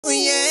Baby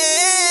girl,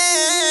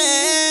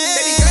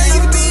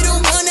 you can be the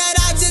one that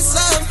I just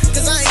love,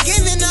 cause I ain't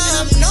giving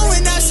up.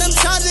 Knowing that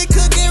sometimes it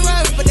could get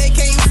rough, but they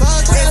can't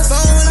fuck. If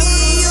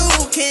only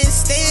you can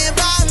stand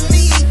by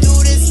me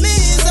through this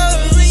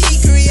misery,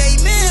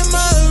 create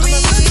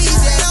memories.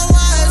 Yeah, I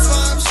was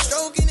while I'm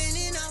stroking in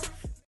and out.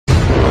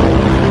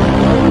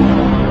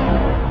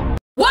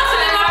 What's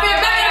up, my friend?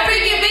 Back in a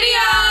freaking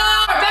video.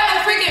 Back in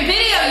a freaking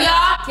video,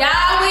 y'all.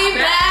 Y'all, we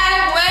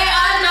back with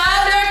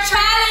another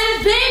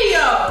challenge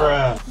video.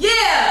 Bruh.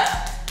 Yeah.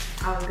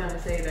 I was gonna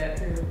say that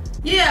too.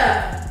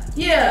 Yeah.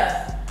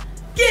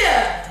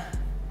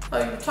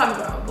 What are you talking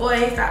about,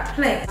 boy? Stop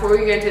playing. Before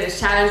we get into this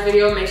challenge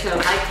video, make sure to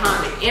like,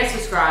 comment, and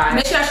subscribe.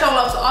 Make sure I show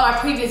love to all our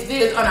previous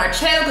videos on our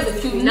channel, because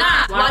if you're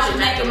not watching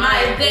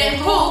Mackandmia, then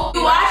who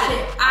you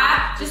watching?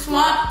 I just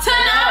want to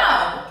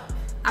know.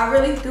 I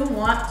really do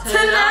want to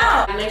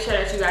know. And make sure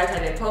that you guys have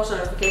their post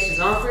notifications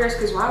on for us,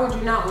 because why would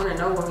you not want to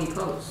know when we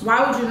post?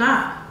 Why would you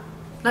not?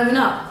 Let me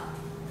know.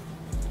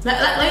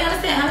 Let me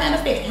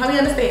understand. Help me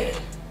understand.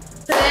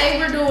 Today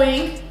we're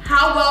doing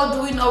how well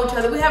do we know each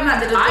other. We have not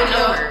did a video. I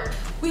know her.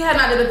 We have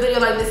not did a video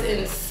like this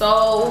in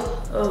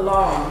so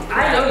long.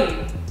 I know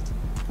you.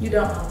 You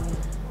don't know me.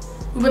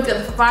 We've been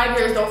together for 5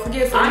 years. Don't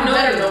forget. So I you know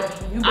better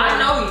you.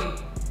 know me.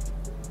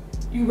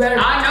 You better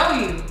I know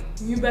you.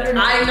 You better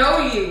know. I know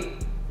you.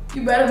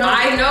 You better know. I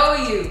know you.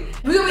 You better know. I know you.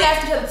 We're gonna be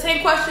asking each other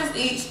 10 questions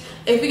each.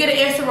 If we get an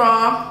answer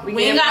wrong, we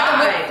ain't got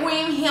the whipped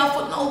cream here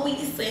for no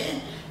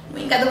reason.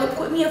 We ain't got the whipped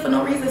cream here for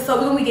no reason, so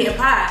we're gonna be getting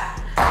pie.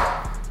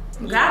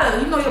 You gotta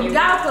put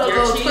a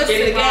little twist to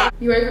the game.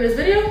 You ready for this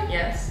video?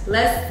 Yes.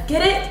 Let's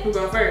get it. Who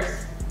go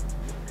first?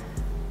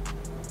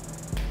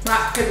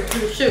 Rock, paper,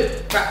 scissors, shoot.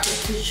 Rock, paper,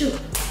 scissors, shoot.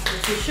 Rock,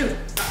 paper, shoot.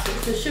 Rock,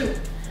 paper, scissors, shoot.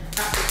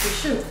 Rock, paper,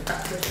 shoot.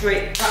 Rock, paper,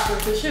 Wait. rock,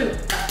 paper, shoot.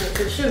 Rock,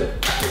 paper, shoot.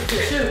 Rock, paper,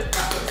 shoot.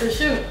 Rock, paper,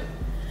 shoot.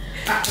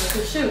 Rock,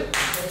 paper, shoot.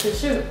 Rock, paper,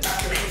 shoot. Rock,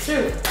 paper,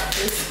 shoot. Rock,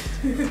 paper,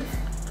 shoot.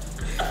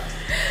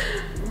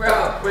 Bro,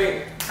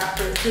 wait. Rock,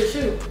 paper,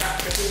 shoot. Rock,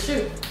 paper,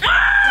 shoot.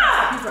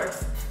 Ah! You first.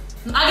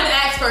 I'm gonna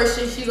ask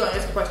first, she gonna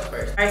answer the question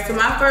first. Alright, so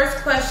my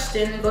first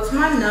question, go to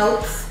my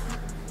notes.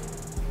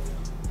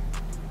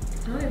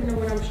 I don't even know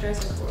what I'm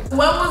stressing for.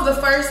 When was the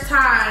first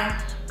time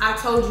I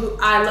told you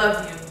I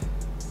love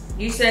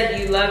you? You said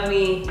you love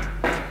me.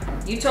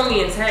 You told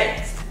me in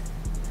text.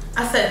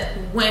 I said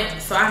when,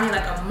 so I need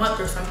like a month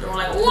or something, or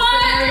like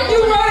What?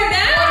 You wrote it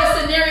down? Or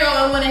the scenario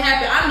and when it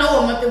happened. I know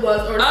what month it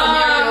was, or the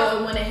scenario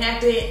and when it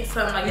happened,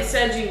 something like that. You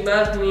said you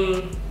loved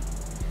me.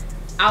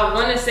 I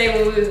want to say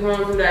when we was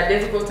going through that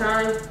difficult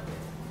time.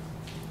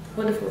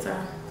 What difficult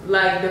time?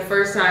 Like the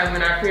first time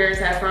when our parents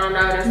had found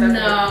out and stuff.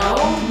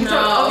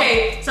 No.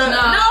 Okay, so no.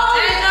 When?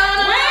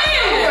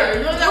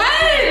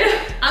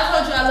 I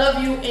told you I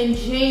love you in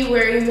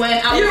January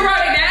when I was. You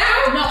wrote it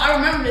down? No, I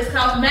remember this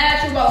because I was mad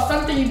at you about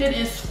something you did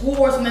in school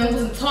or something. We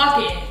wasn't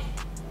talking.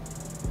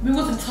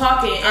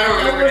 I don't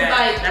remember that.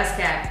 Like, that's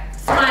cat.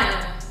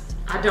 Smiling.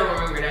 I don't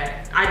remember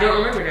that. I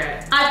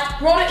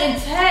wrote it in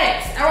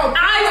text. I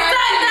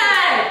said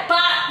that.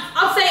 But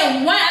I'm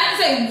saying when. I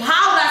didn't say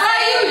how did I say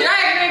it. You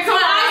dragged me. So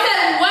I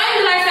said when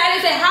did I say it? I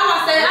didn't say how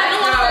I said it. I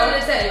know I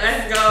said it in text.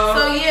 Let's go.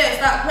 So yeah,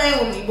 stop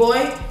playing with me,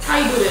 boy. How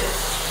you do this?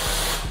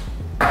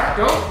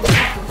 Don't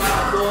Talk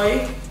about,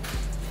 boy.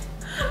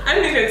 I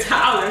need a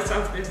towel or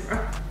something, bro.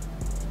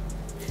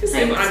 Just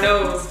hit my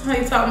nose. How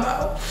you talking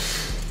about?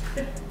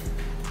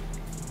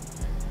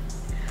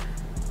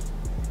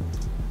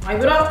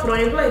 Wipe it off, put it on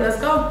your plate, let's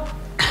go.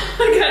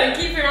 I gotta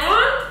keep it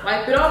on?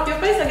 Wipe it off your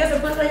face, I guess,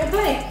 and put it on your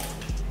plate.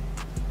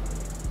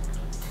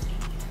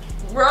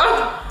 Bro.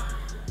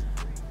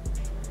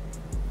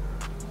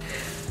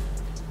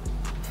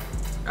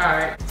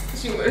 Alright.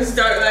 She wanna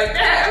start like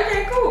that.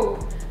 Okay, cool.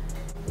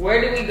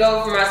 Where did we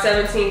go for my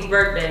 17th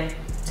birthday?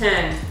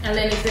 10.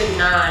 Atlantic City.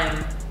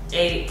 9.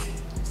 8.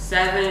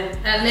 7.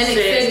 Atlantic 6.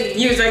 City.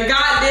 You was a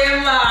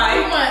goddamn lie. Where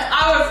you went?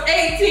 I was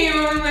 18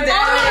 when we went to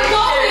Atlantic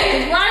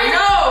City. Right?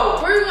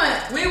 No. Where you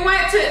went? We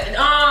went to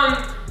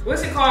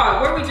what's it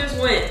called? Where we just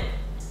went?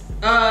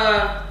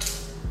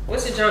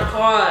 What's the junk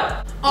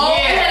called? Oh,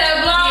 yeah. We had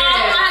a blonde. Yeah.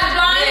 I had a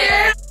blonde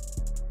hair.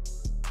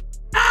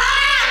 Ah!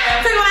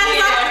 Take my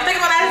lashes off. Take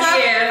my lashes off.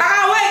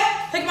 Yeah. Wait.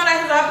 Take my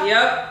lashes off.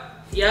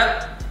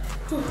 Yep.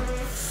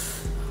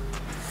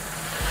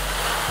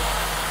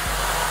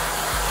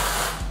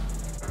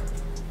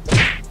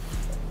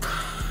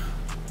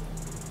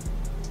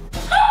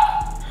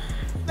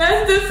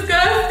 That's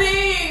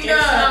disgusting. It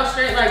smells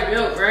straight like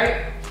milk, right?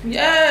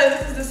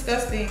 Yes, this is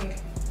disgusting.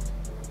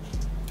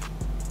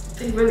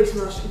 It really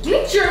smells.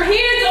 Get your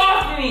hands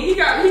off me! He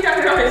got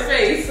it on his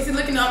face. He's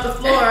looking off the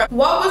floor.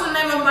 What was the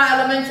name of my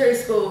elementary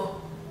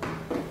school?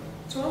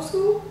 12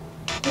 school?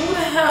 Who the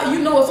hell? You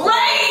know it's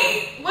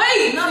Wait!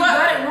 No, you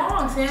got it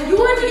wwrong, Sam. You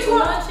went to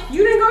 12?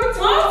 You didn't go to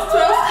 12?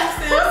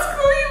 12 What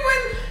school you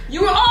went?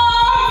 You were 54!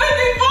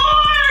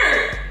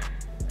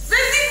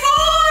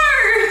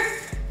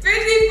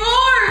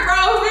 54,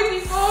 bro,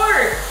 54.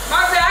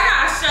 My bad, I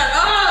gotta shut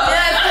up.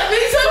 Yeah, me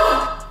too.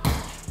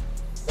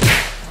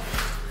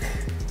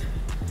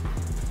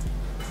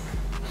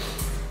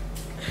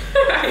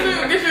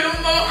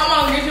 I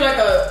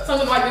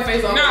Something wipe your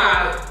face off.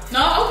 Nah.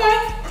 No?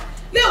 Okay.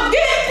 Lil,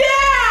 get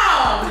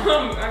down!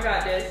 I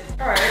got this.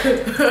 Alright.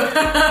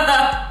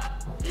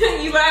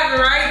 You laughing,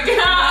 right?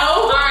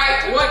 No.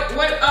 Alright, what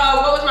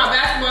was my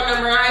basketball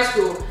number in high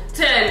school?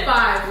 10,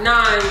 5,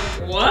 9,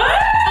 what?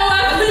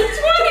 11, 22!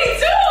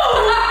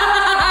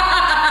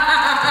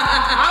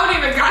 I don't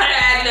even gotta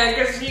add that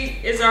because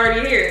it's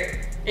already here.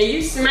 And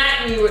you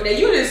smacked me with that.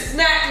 You just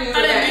smacked me with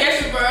that.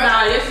 Yes, bro.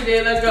 Nah, yes you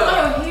did. Let's go.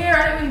 On your hair.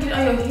 I didn't even get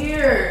on your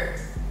hair.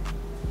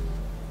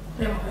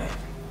 Damn, okay.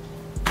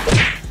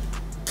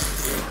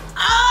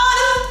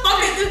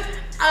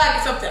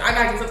 I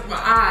gotta get something in my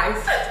eyes.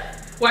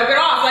 Wipe it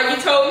off like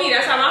you told me.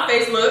 That's how my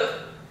face look.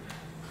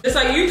 It's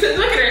like you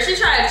look at her. She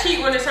tried to cheat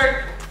when it's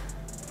her.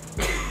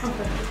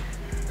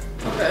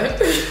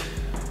 Okay.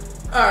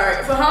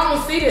 Alright, so how I'm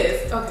gonna see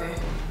this? Okay.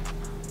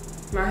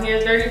 My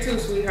hand's dirty too,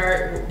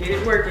 sweetheart. Get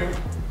it working.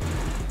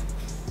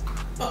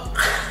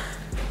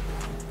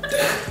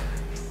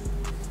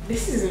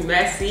 This is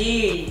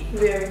messy.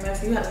 Very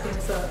messy. You have to clean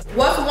this up.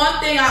 What's one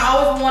thing I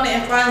always wanted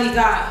and finally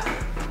got?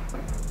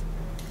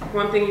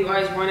 One thing you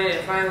always wanted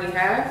and finally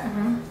have?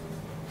 Mm-hmm.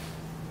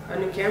 A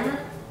new camera?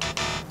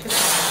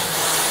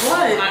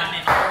 What?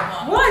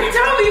 What?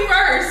 Tell me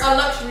first. A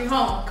luxury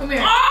home. Come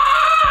here. Ah!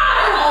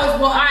 I always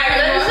want. Alright,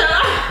 let me show. I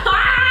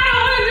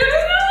don't want to do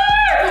this no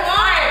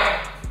more.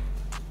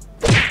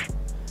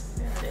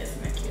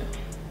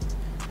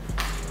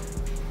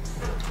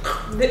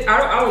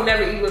 I will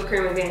never eat whipped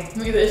cream again.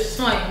 Maybe it's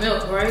like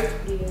milk, right?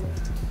 Yeah.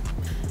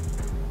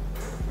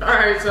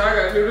 Alright, so I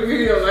gotta do the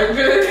video like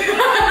this.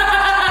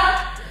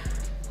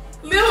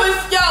 Lil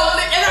is, yo,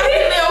 and I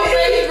see Lil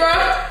face, bro.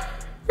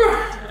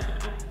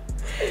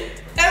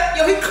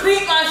 Yo, he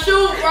cleaned my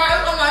shoe, right?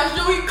 On my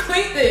shoe, he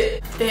cleaned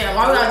it. Damn,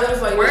 why would I do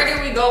this like Where this?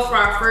 did we go for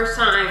our first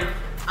time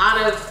out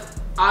of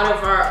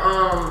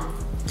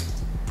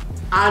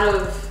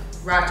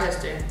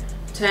Rochester?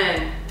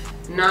 10,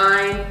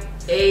 9,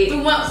 8, We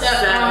went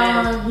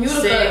that 7,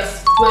 Utica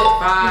 6, with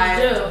 5.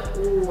 Jill.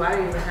 Ooh, I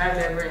didn't even have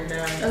that written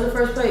down. That's the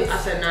first place. I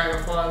said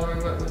Niagara Falls when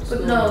we went with school.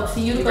 But no,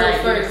 see, Utica You're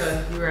right, was first.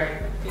 Utica. You're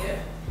right. Yeah.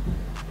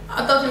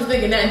 I thought you was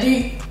thinking that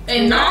deep.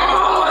 And No.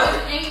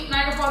 ain't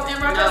Niagara Falls in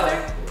Rochester?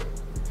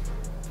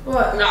 No.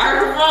 What?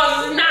 Niagara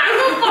Falls is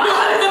Niagara Falls.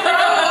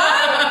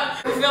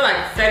 I feel like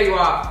Fetty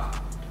Wap.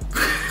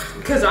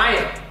 Because I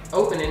am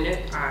opening this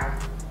pie.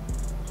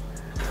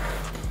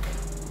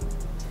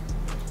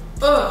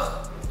 Ugh.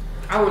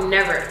 I would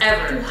never,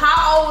 ever.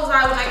 How old was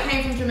I when I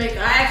came from Jamaica?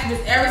 I asked you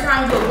this every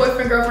time you do a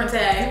boyfriend-girlfriend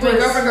tag.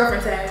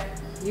 Girlfriend-girlfriend tag.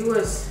 You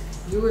was.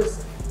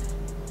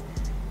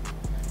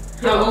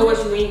 How old was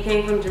you when you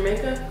came from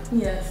Jamaica?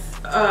 Yes.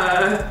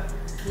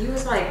 You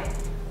was like.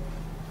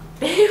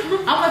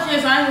 I'm watching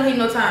this, so I ain't gonna leave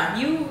no time.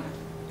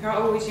 How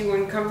old was you when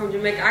you come from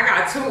Jamaica? I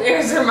got 2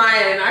 ears in my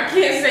head. I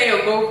can't say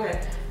them both.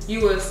 You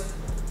was.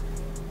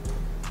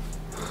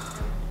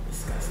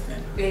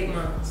 Disgusting. 8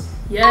 months.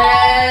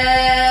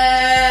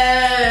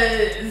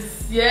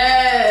 Yes.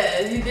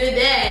 Yes. You did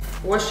that.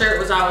 What shirt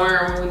was I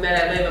wearing when we met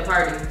at Labour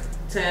Party?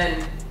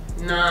 10,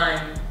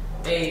 9,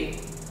 8,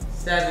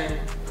 7.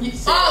 No, I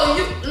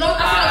said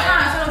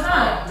no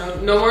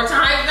time. No more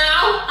time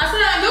now? I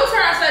said in your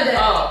turn, I said that.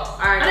 Oh,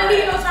 alright. I didn't give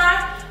you no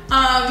time.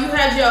 You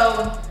had your.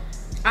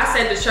 I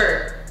said the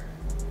shirt.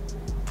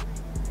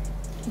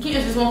 Can you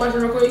answer this one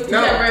question real quick? No.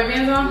 You had red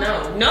bands on?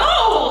 No.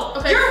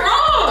 Okay. You're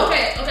wrong.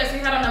 Okay, so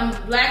you had on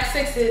them black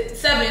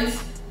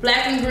 7s,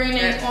 black and green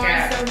and That's orange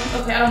cap.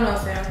 7s. Okay, I don't know,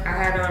 Sam. I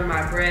had on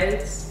my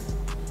breads.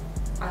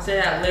 I said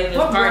at Layla's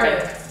What party.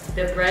 bread?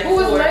 The bread. Who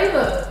was for-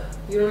 Layla?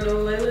 You don't know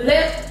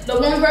Layla? The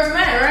one we first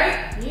met,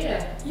 right?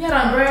 Yeah. You had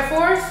on bread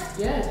force?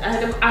 Yes.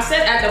 I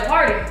said at the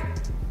party.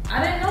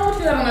 I didn't know what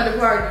you had on at the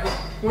party.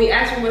 When you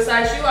asked me what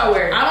size shoe I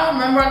wear. I don't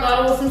remember. I thought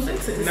it was some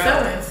 6s, No.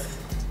 7s.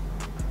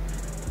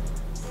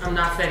 I'm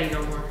not Fetty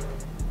no more.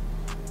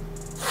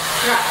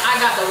 I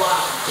got the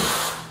wop.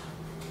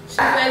 She's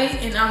Betty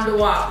and I'm the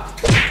wop.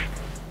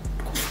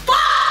 Fuck!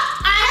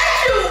 I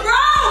hate you,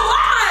 bro!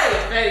 Why?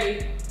 Fetty.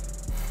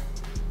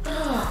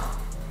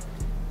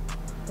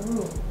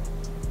 Ooh.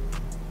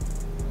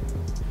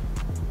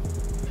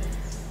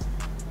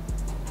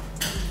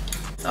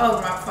 It's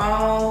over my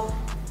phone.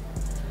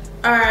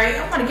 Alright,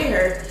 I'm gonna get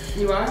her.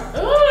 You are?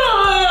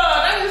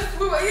 Oh, that is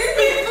smooth.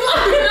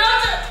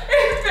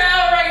 It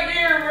fell right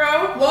there, bro.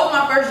 What was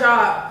my first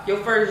job? Your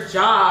first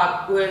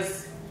job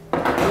was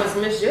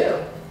Miss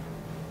Jill.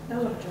 That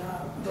was a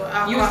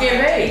job. You was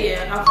getting paid?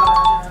 Yeah, I'll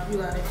call that job. You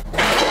got it.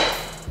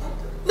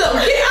 Look,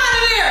 get out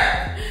of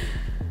there!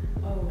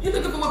 Oh. You're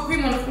looking for whipped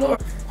cream on the floor.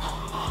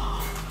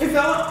 It's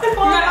on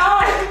my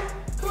eye.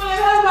 Come on,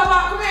 let's have Papa.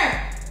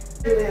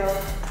 Come here.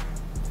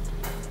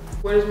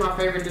 What is my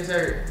favorite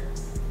dessert?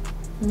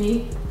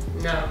 Me?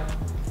 No.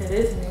 It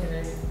is me. It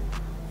is.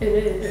 It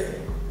is.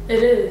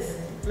 It is.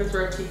 Let's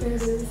rub cheeks. It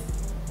is.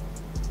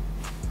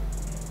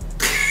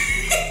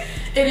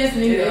 It is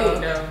me. It though.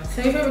 ain't, no.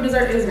 So your favorite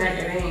dessert is It me.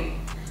 ain't.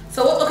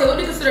 So what do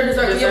you consider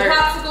dessert? Your Dessert.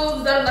 popsicles,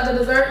 is that like a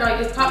dessert? Like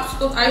is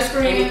popsicles, ice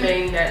cream?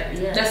 Anything that,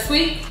 That's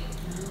sweet?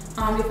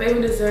 Your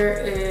favorite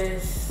dessert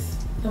is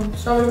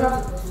strawberry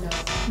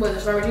popsicles? What, the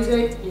strawberry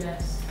cheesecake?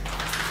 Yes.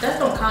 That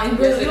don't count. You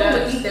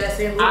don't eat that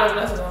same.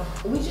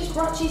 We just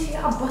brought cheesecake.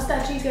 I'll bust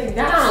that cheesecake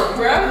down,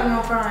 bro. Come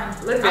on,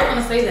 fine. Look, I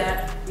want to say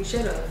that. You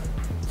should have.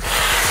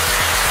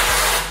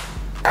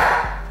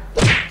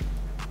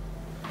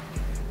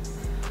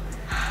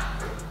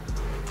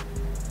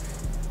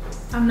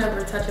 I'm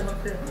never touching a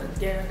cream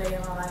again a day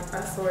in my life.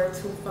 I swear to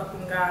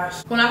fucking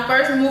gosh. When I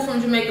first moved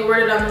from Jamaica, where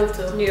did I move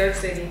to? New York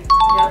City.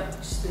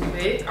 Yep.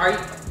 Stupid. Are you?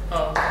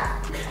 Oh.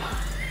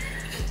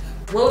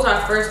 What was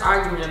our first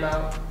argument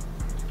about?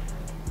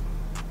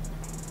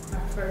 My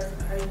first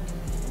argument.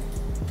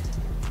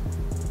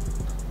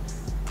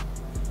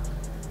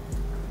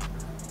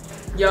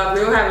 Y'all,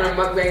 we're having a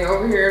mukbang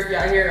over here if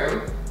y'all hear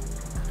him.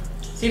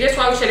 See, that's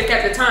why we should have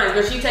kept the time,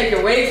 because she's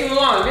taking way too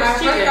long. This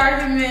cheating. First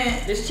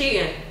argument. This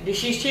cheating.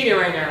 She's cheating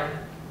right now.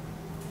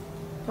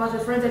 About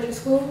your friends at your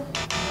school?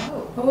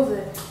 Oh. What was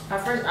it? Our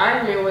first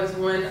argument was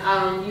when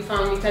you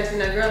found me texting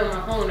that girl on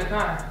my phone in the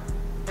car.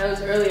 That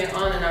was early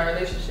on in our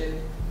relationship.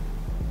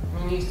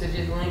 When we used to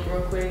just link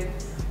real quick.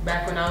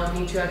 Back when I would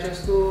meet you at your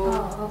school.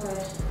 Oh,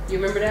 okay. You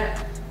remember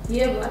that?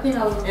 Yeah, but I think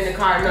I was in the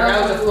car. No,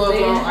 that was a full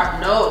blown.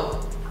 No.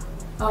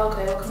 Oh,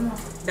 okay. Well, come on.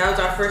 That was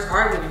our first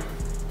argument.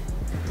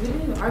 We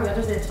didn't even argue. I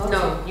just didn't talk.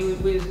 No, you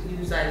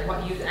was like,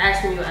 what? You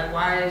asked me like,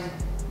 why is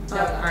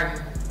that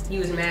arguing? You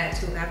was mad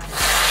too after.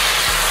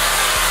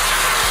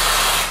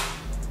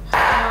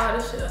 Oh,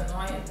 this shit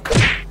annoying.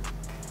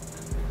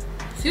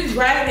 She was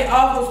dragging it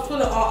off,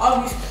 put it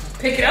off. You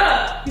pick it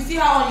up. You see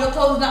how your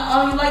clothes is not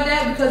on you like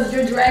that because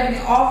you're dragging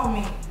it off of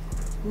me.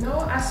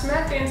 No, I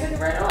smacked it and took it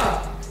right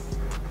off.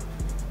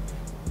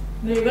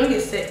 You're gonna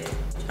get sick.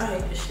 I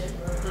hate this shit,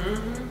 bro.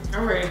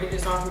 I'm ready to get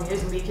this off me.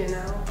 It's leaking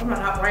now. I'm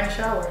gonna hop right in the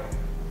shower.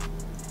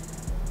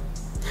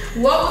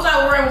 What was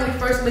I wearing when we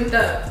first linked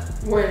up?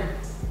 When?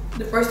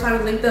 The first time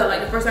we linked up,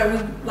 like the first time we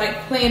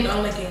like planned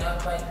on linking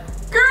up, like.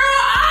 Girl,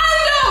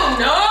 I don't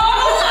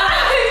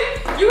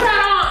know. You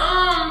had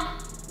on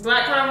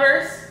black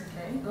Converse.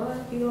 Okay, go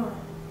ahead, keep going.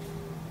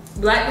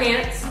 Black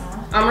pants.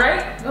 I'm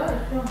right. Go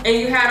ahead. Yeah. And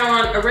you had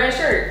on a red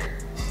shirt.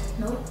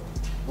 Nope.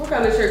 What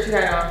color shirt you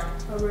had on?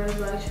 A red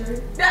black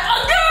shirt. No.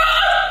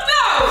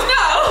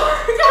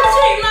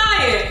 She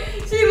lying.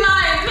 She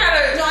lying. No, I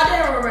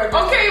didn't have a red.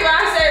 Okay, but I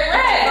said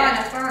red.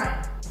 That's fine.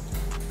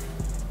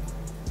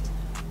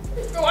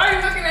 Why are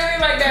you looking at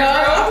me like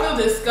that, bro? I feel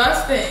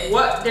disgusting.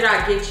 What did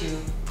I get you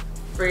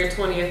for your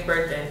 20th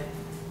birthday?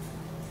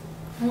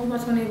 When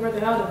was my 20th birthday?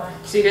 How old am I?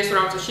 See, this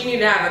what I'm saying. She need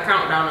to have a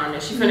countdown on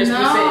this. She finished be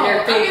sitting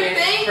there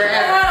thinking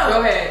forever.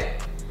 Go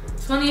ahead.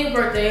 20th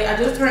birthday. I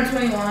just turned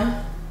 21.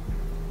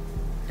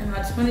 And my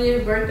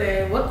 20th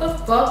birthday. What the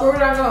fuck? Where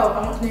did I go?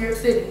 I went to New York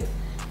City.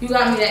 You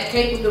got me that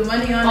cake with the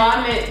money on it. Oh,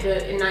 I meant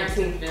the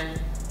 19th then.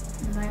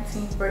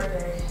 19th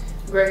birthday.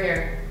 Gray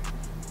hair.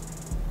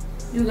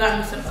 You got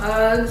me some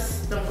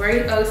Uggs, some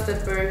great Ugg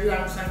slippers. You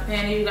got me some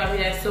panties. You got me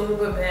that silver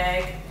book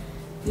bag.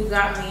 You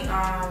got me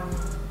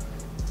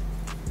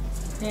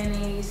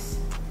panties.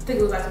 I think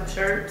it was like some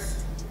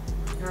shirts.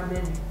 How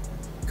many?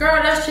 Girl,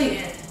 that's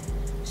cheating.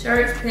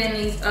 Shirts,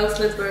 panties, Ugg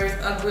slippers,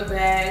 Ugg book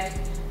bag.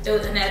 It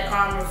was in that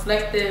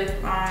reflective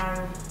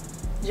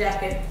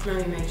jacket. Let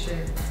me make sure.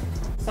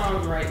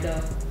 Sounds right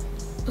though.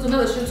 There's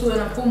another shoe too in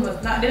the Pumas.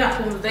 They're not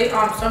Pumas. They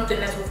something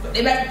that's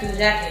they back to the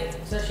jacket.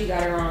 So she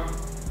got it wrong.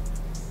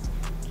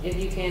 If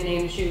you can't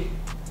name the shoe,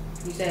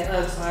 you said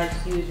Ugg slides.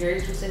 You was very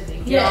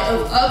specific. Yeah, it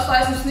was Ugg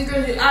slides and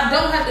sneakers. I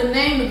don't have to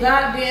name the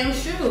goddamn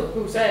shoe.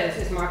 Who says?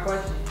 It's my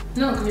question.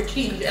 No, because you're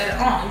cheating. You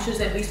added on. You should have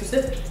said be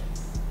specific.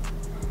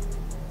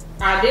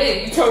 I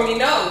did. You told me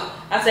no.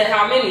 I said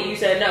how many? You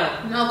said no.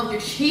 No, because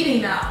you're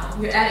cheating now.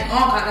 You're adding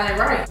on. I got it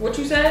right. What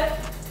you said?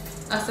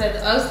 I said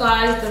the Ugg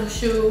slides, them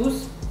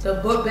shoes, the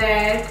book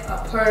bag,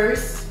 a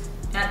purse,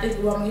 and I think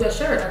you want me a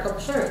shirt, a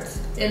couple shirts,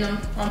 and them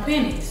on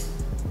panties.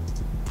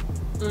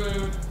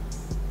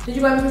 Did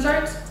you buy me some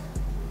shirts?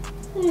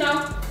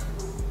 No.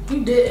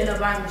 You did end up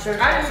buying me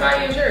shirts. I just bought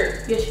you a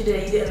shirt. Yes, you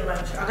did. You did end up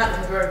buying me a shirt. I got the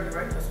majority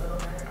right. That's what I'm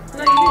saying.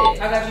 No, you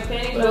did. I got you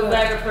panties, book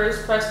bag, a purse,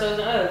 Prestos,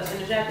 and Uggs,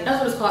 and a jacket. That's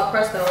what it's called,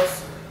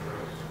 Prestos.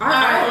 I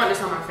don't want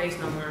this on my face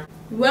no more.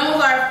 When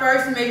was our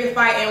first major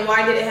fight and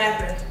why did it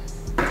happen?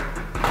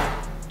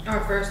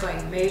 Our first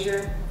like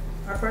major?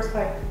 Our first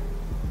fight.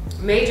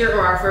 Major or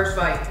our first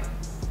fight?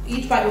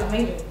 Each fight was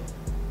major.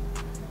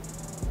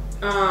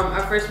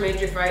 Our first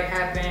major fight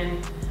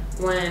happened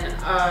when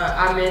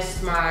I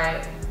missed my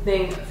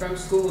thing from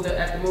school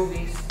at the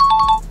movies.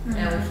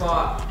 And we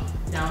fought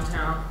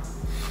downtown.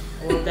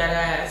 Whooped that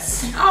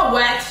ass. I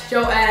waxed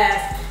your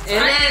ass.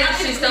 And then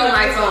she stole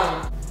my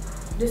phone.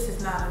 This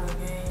is not a good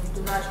game.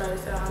 Do not try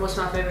this out. What's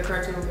my favorite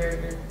cartoon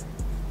character?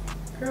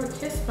 Girl,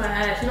 kiss my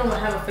ass. You don't want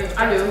to have a favorite. I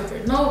do.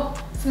 No,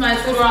 somebody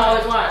Who do I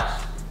always watch?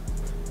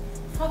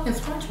 Fucking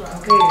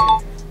SpongeBob. Okay.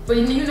 But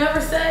you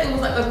never said it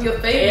was like of your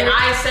favorite. And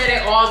I said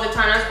it all the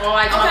time. That's all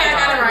I talk about. Okay, I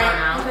got it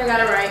right. Okay, I got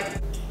it right.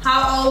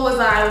 How old was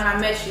I when I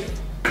met you?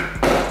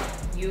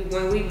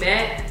 When we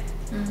met,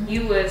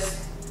 you were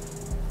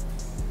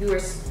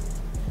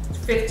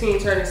 15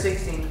 turning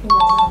 16. Come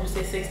on, I just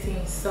say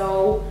 16.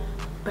 So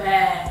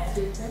bad.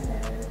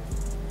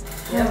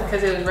 Yeah,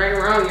 because it was right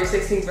around your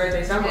 16th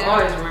birthday, so I'm gonna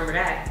always remember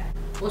that.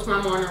 What's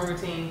my morning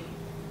routine?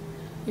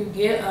 You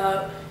get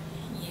up,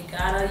 you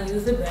gotta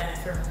use the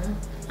bathroom.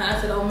 I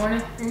said all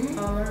morning.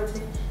 All morning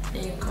routine.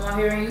 Then you come out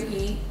here and you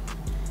eat.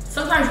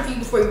 Sometimes you eat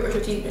before you brush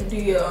your teeth and do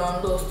your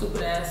little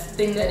stupid ass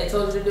thing that they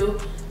told you to do.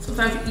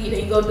 Sometimes you eat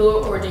and you go do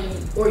it,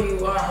 or you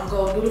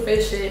go do the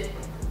face shit.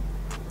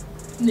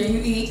 And then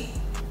you eat,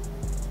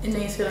 and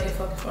then you sit on your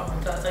fucking phone.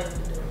 That's how you do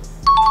it.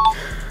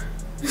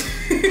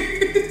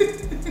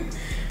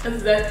 That's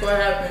exactly what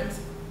happens.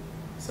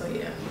 So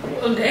yeah.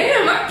 Well,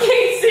 damn, I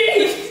can't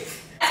see.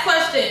 Next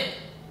question.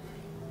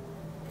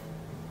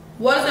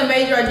 What's a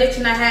major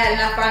addiction I had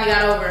and I finally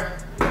got over?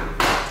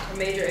 A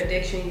major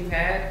addiction you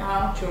had?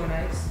 Chewing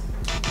ice.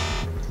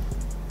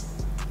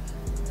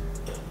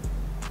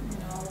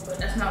 No, but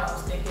that's not what I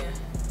was thinking.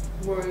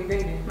 What were you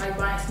thinking? Like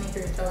buying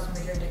sneakers, that was a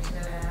major addiction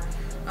that I have.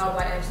 I'll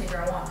buy every sneaker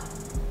I want.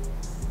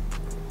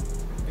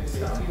 So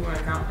you want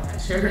to count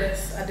that? Sure.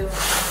 Yes, I do want to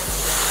count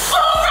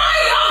Oh my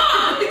God!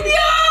 it.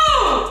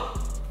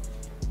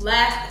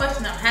 Last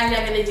question. I'm happy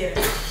I get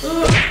it.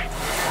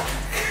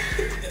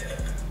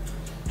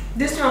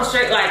 This smells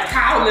straight like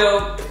cow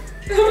milk.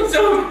 I'm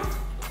so.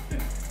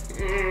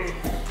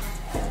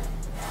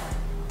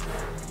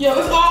 Yo,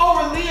 it's all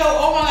over Leo.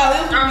 Oh my God,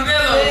 Leo's gonna be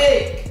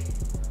sick.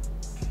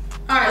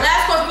 Alright,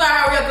 last question. We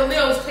gotta hurry up. The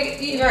Leo's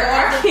eating. I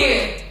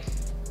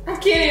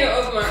can't even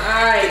open my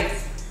eyes.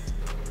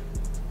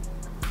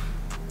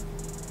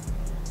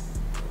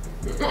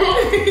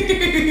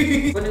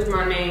 What does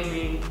my name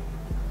mean?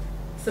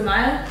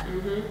 Samaya?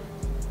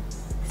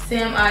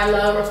 Sam I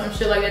love or some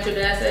shit like that your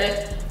dad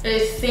said.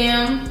 It's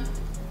Sam.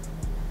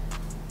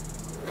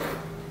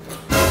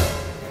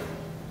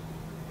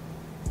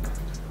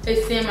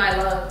 It's Sam I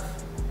love.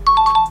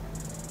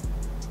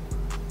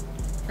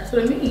 That's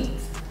what it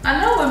means. I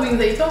know what it means.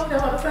 They talk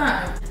about all the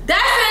time.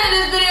 That's the end of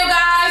this video,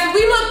 guys.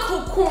 We look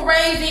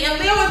crazy, and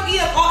Leo is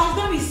eating all. He's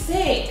gonna be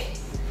sick.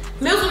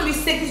 Leo's gonna be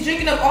sick. He's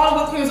drinking up all the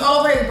whipped creams all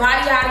over his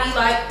body.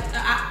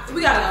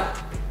 We gotta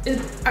go.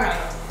 I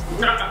gotta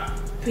go.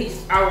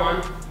 Peace. I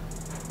won.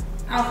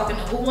 I don't fucking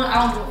know who won. I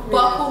don't give a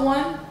fuck who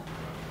won.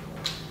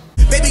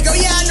 Baby girl,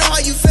 yeah, I know how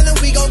you feeling.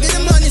 We gon' get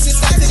them honest and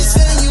start to this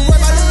feeling.